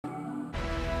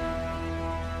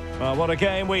Well, what a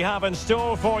game we have in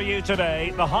store for you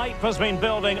today. The hype has been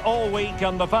building all week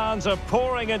and the fans are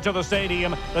pouring into the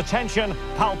stadium. The tension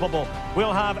palpable.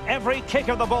 We'll have every kick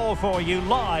of the ball for you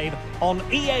live on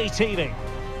EA TV.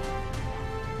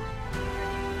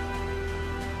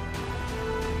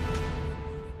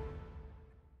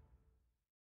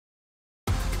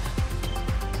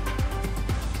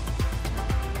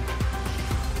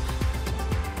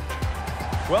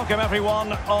 Welcome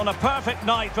everyone on a perfect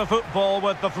night for football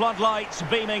with the floodlights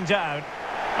beaming down.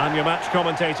 I'm your match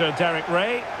commentator Derek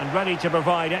Ray, and ready to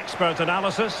provide expert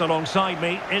analysis alongside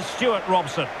me is Stuart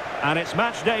Robson. And it's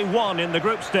match day 1 in the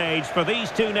group stage for these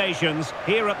two nations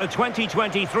here at the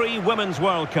 2023 Women's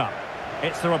World Cup.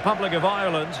 It's the Republic of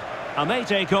Ireland, and they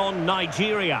take on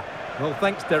Nigeria. Well,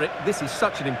 thanks Derek. This is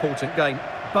such an important game.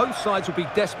 Both sides will be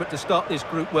desperate to start this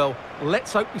group well.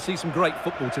 Let's hope we see some great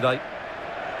football today.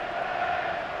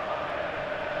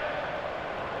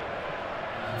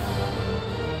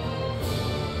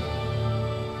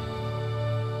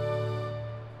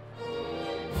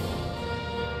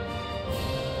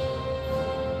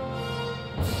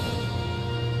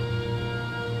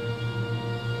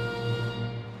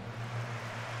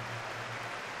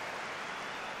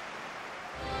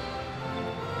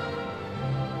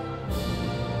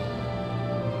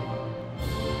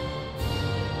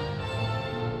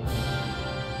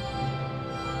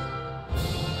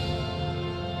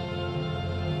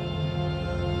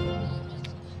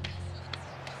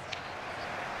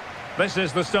 This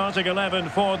is the starting 11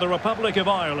 for the Republic of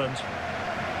Ireland.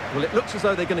 Well, it looks as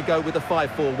though they're going to go with a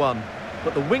 5-4-1.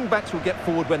 But the wing-backs will get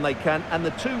forward when they can, and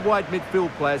the two wide midfield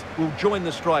players will join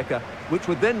the striker, which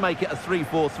would then make it a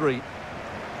 3-4-3.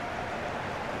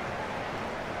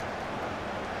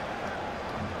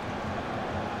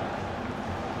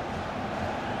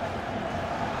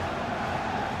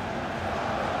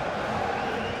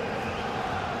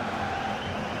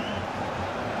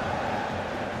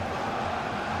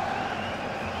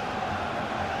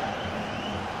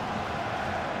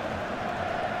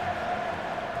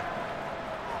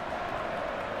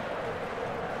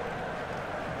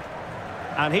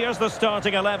 And here's the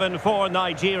starting 11 for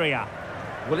Nigeria.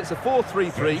 Well, it's a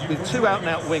 4-3-3 with two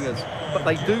out-and-out wingers, but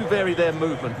they do vary their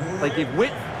movement. They give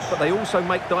width, but they also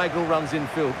make diagonal runs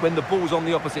infield when the ball's on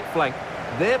the opposite flank.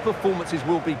 Their performances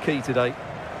will be key today.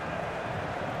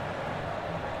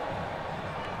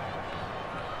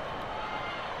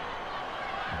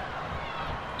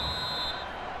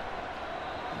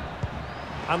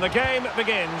 And the game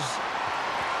begins.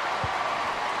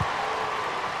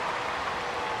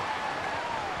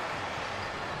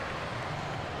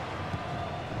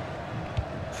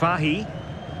 Fahy.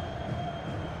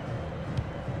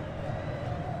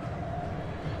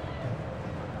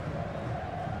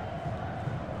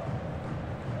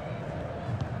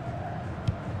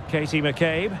 Katie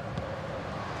McCabe.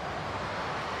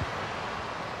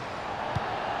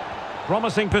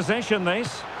 Promising possession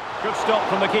this. Good stop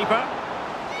from the keeper.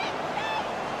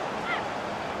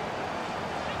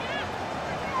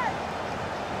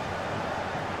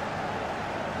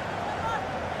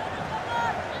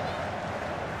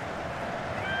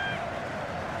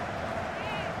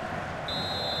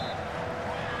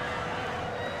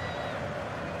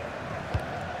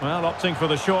 Well, opting for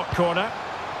the short corner.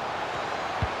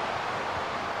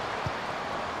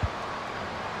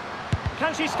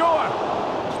 Can she score?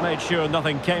 Just made sure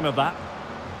nothing came of that.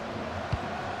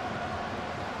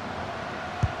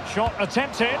 Shot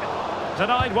attempted.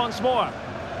 Denied once more.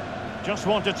 Just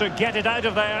wanted to get it out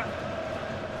of there.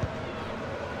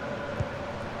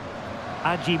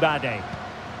 Ajibade.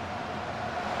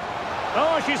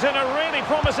 Oh, she's in a really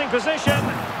promising position.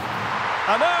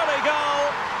 An early goal.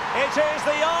 It is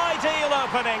the ideal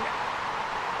opening.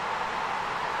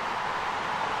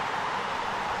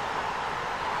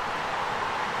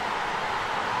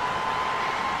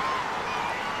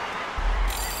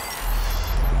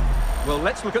 Well,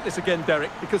 let's look at this again, Derek,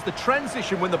 because the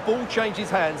transition when the ball changes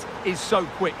hands is so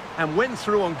quick. And when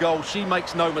through on goal, she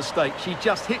makes no mistake. She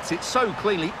just hits it so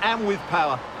cleanly and with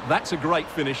power. That's a great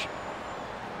finish.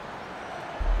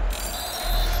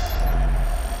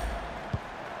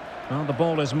 Well, the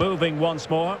ball is moving once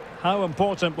more. How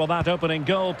important will that opening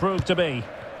goal prove to be?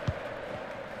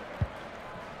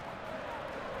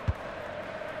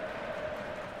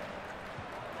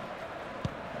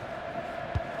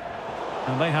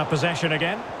 And they have possession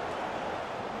again.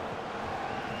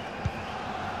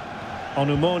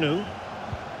 Onumonu.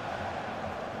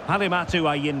 Halimatu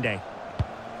Ayinde.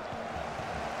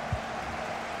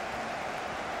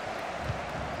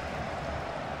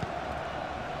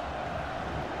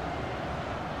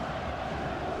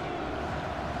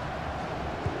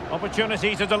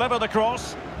 Opportunity to deliver the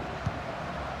cross.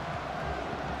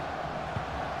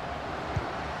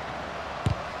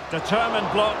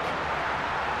 Determined block.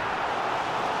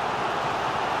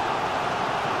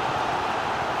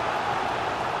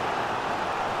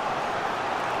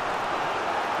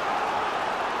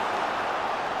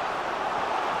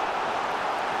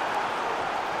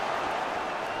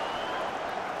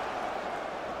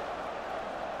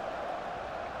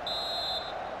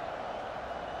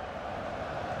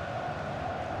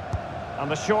 And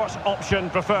the short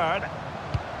option preferred.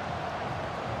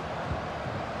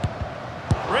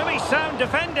 Really sound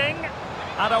defending.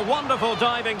 And a wonderful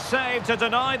diving save to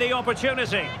deny the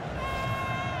opportunity.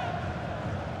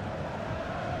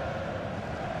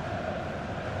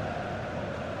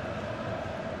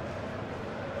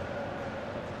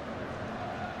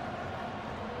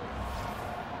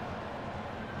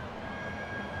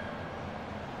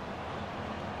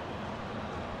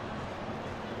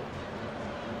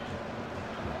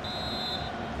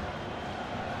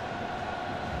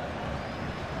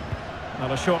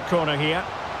 Well, a short corner here.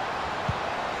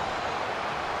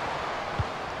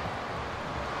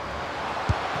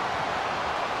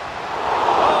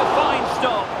 Oh, fine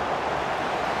stop.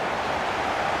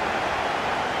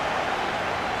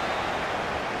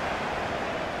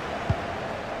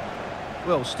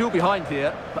 Well, still behind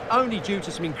here, but only due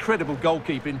to some incredible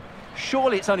goalkeeping.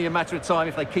 Surely it's only a matter of time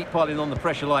if they keep piling on the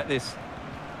pressure like this.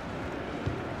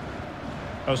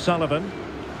 O'Sullivan.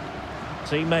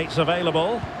 Teammates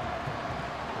available.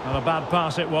 And a bad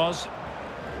pass it was.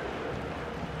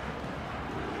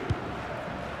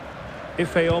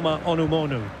 Ifeoma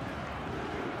Onumonu.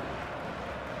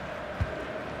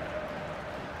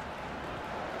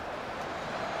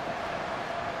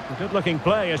 A good-looking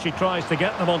play as she tries to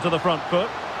get them onto the front foot.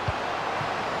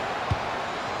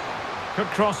 Could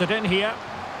cross it in here.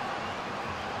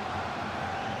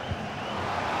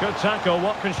 Good tackle.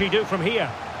 What can she do from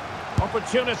here?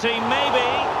 Opportunity,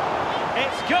 maybe.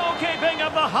 It's goalkeeping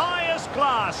of the highest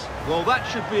class. Well, that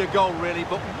should be a goal, really,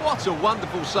 but what a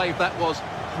wonderful save that was.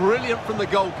 Brilliant from the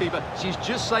goalkeeper. She's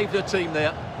just saved her team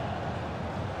there.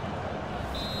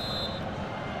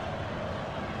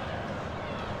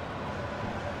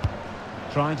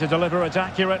 Trying to deliver it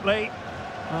accurately.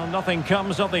 Well, nothing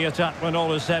comes of the attack when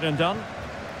all is said and done.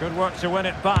 Good work to win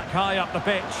it back high up the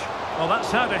pitch. Well, that's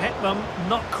how to hit them.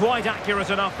 Not quite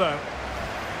accurate enough, though.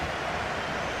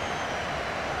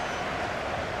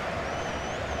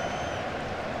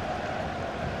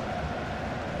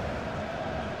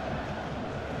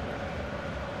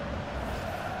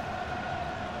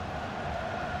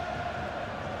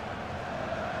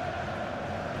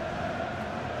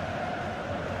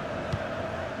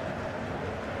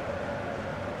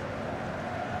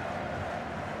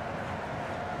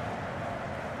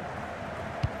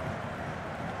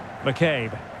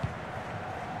 McCabe.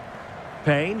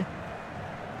 Payne.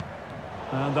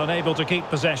 And unable to keep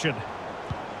possession.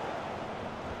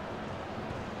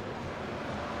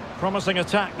 Promising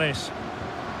attack, this.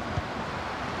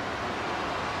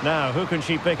 Now, who can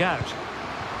she pick out?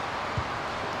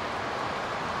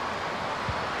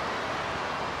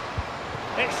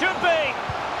 It should be!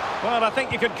 Well, I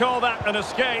think you could call that an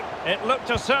escape. It looked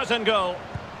a certain goal.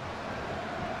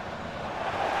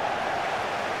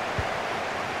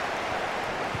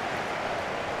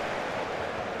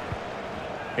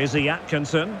 Izzy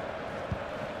Atkinson.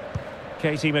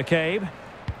 Katie McCabe.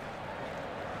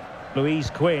 Louise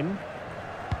Quinn.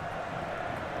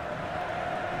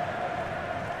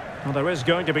 Well, there is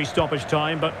going to be stoppage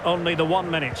time, but only the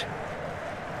 1 minute.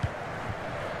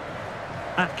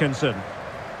 Atkinson.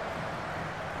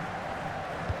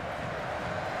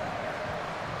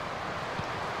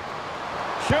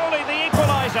 Surely the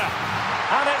equaliser.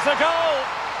 And it's a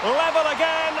goal. Level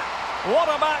again. What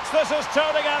a match this is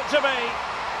turning out to be.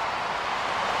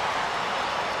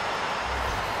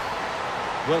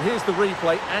 Well, here's the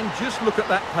replay, and just look at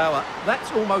that power.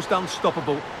 That's almost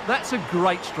unstoppable. That's a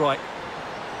great strike.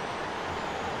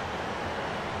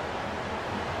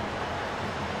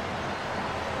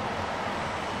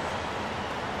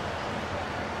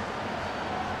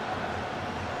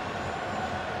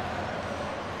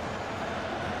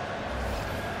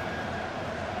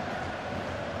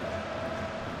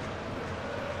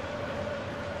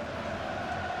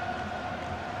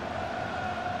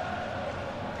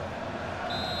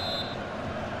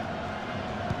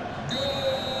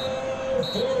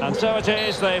 And so it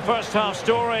is, the first half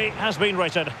story has been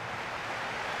written.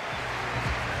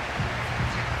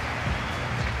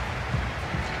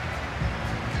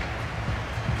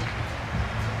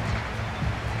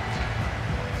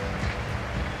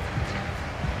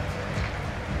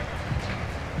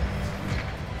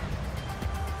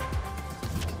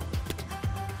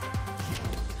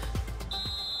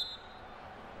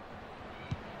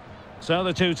 So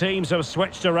the two teams have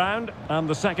switched around and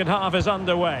the second half is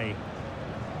underway.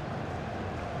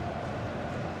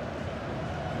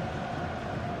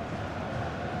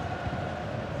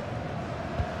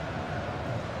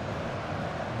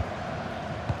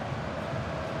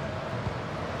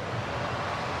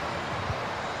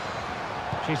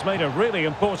 She's made a really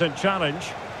important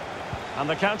challenge. And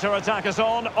the counter-attack is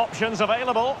on, options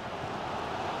available.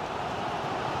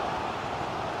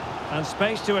 And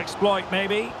space to exploit,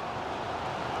 maybe.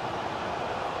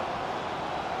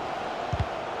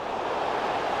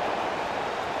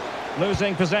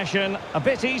 Losing possession a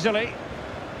bit easily.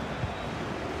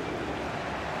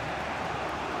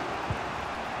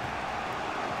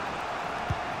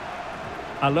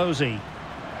 Alozi.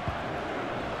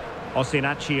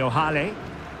 Osinachi Ohale.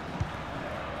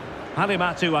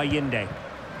 Halimatu Ayinde.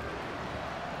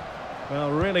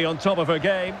 Well, really on top of her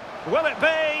game. Will it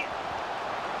be?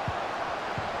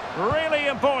 Really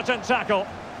important tackle.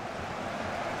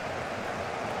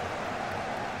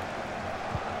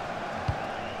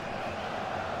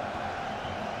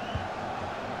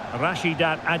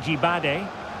 Rashidat Ajibade.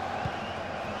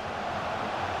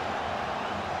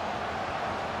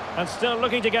 And still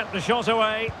looking to get the shot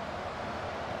away.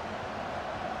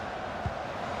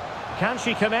 Can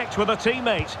she connect with a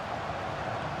teammate?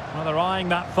 Well, they're eyeing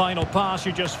that final pass,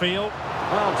 you just feel.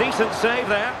 Well, decent save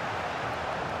there.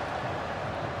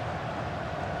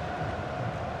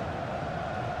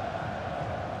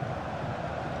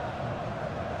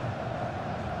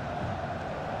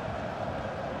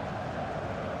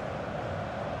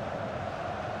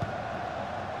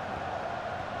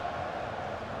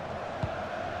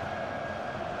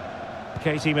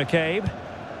 Katie McCabe.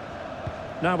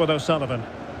 Now with O'Sullivan.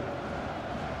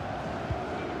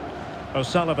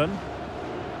 O'Sullivan.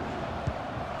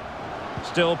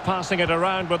 Still passing it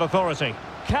around with authority.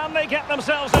 Can they get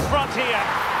themselves in front here?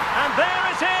 And there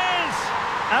it is!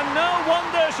 And no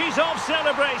wonder she's off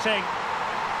celebrating.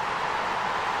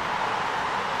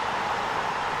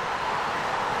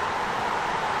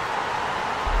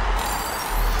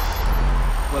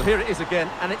 Well, here it is again,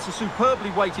 and it's a superbly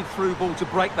weighted through ball to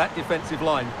break that defensive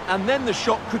line. And then the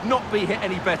shot could not be hit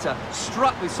any better.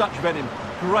 Struck with such venom.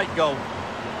 Great goal.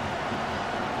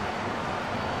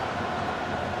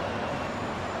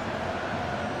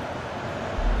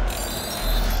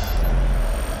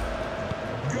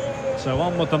 So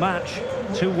on with the match.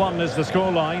 2-1 is the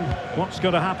scoreline. What's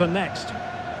going to happen next?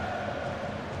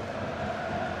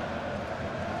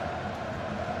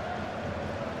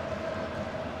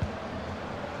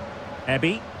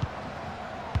 Ebby.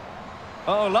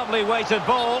 Oh, lovely weighted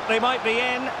ball. They might be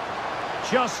in.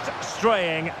 Just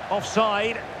straying.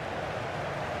 Offside.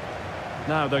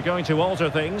 Now they're going to alter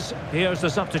things. Here's the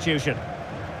substitution.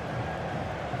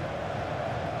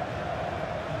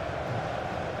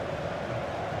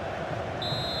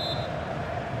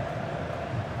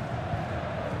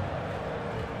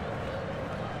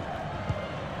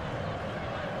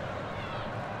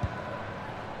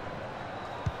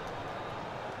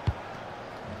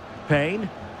 Payne.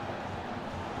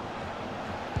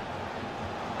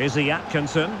 Izzy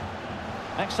Atkinson.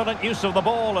 Excellent use of the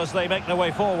ball as they make their way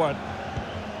forward.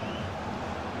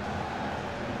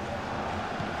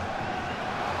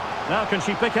 Now can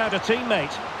she pick out a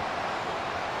teammate?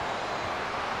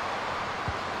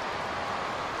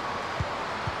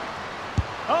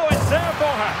 Oh, it's there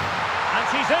for her. And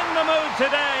she's in the mood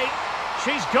today.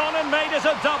 She's gone and made it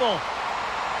a double.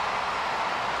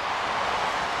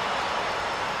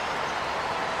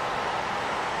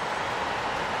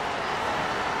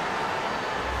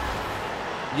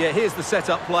 Yeah, here's the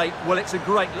set-up play. Well, it's a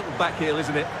great little back heel,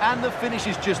 isn't it? And the finish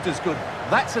is just as good.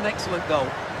 That's an excellent goal.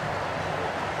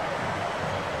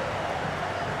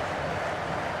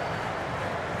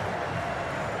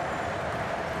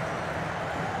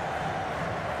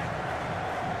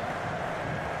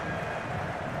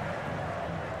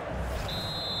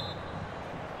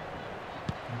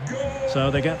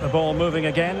 So they get the ball moving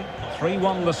again.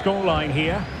 3-1 the scoreline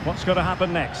here. What's going to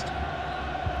happen next?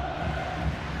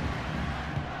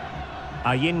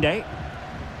 Ayinde.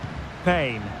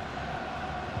 Payne.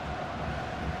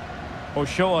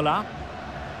 Oshoala.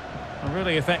 A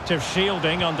really effective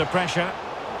shielding under pressure.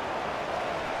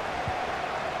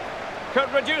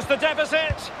 Could reduce the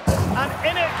deficit. And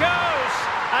in it goes.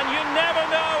 And you never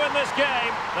know in this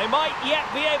game. They might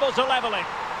yet be able to level it.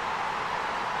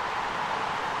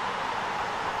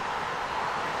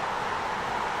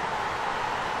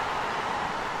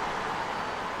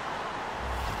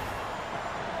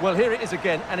 Well, here it is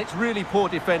again, and it's really poor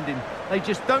defending. They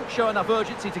just don't show enough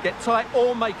urgency to get tight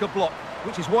or make a block,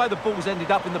 which is why the ball's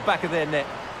ended up in the back of their net.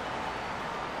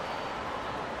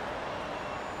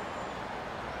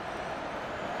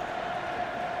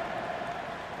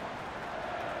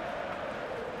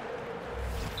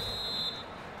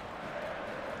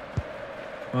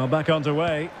 Well, back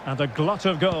underway, and a glut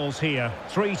of goals here.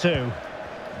 3-2.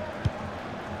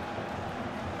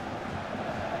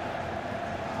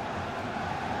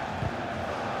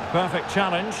 Perfect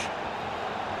challenge.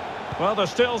 Well, there's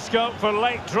still scope for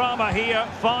late drama here.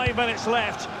 5 minutes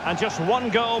left, and just one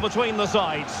goal between the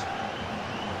sides.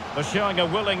 They're showing a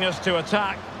willingness to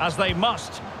attack, as they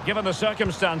must, given the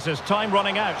circumstances. Time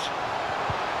running out.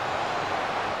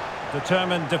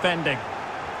 Determined defending.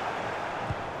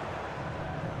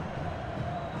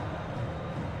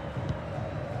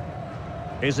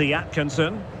 Izzy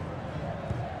Atkinson.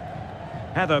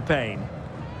 Heather Payne.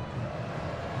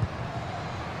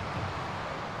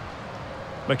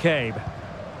 McCabe.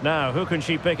 Now, who can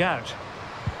she pick out?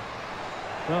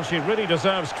 Well, she really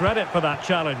deserves credit for that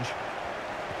challenge.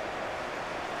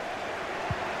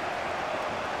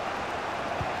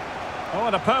 Oh,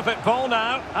 and a perfect ball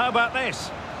now. How about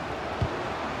this?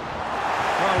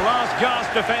 Well, last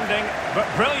gasp defending, but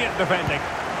brilliant defending.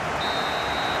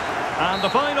 And the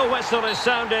final whistle is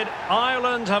sounded.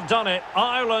 Ireland have done it.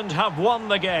 Ireland have won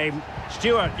the game.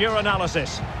 Stuart, your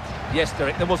analysis. Yes,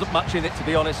 Derek, there wasn't much in it, to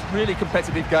be honest. Really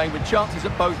competitive game with chances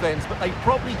at both ends, but they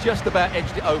probably just about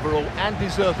edged it overall and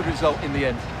deserved the result in the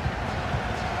end.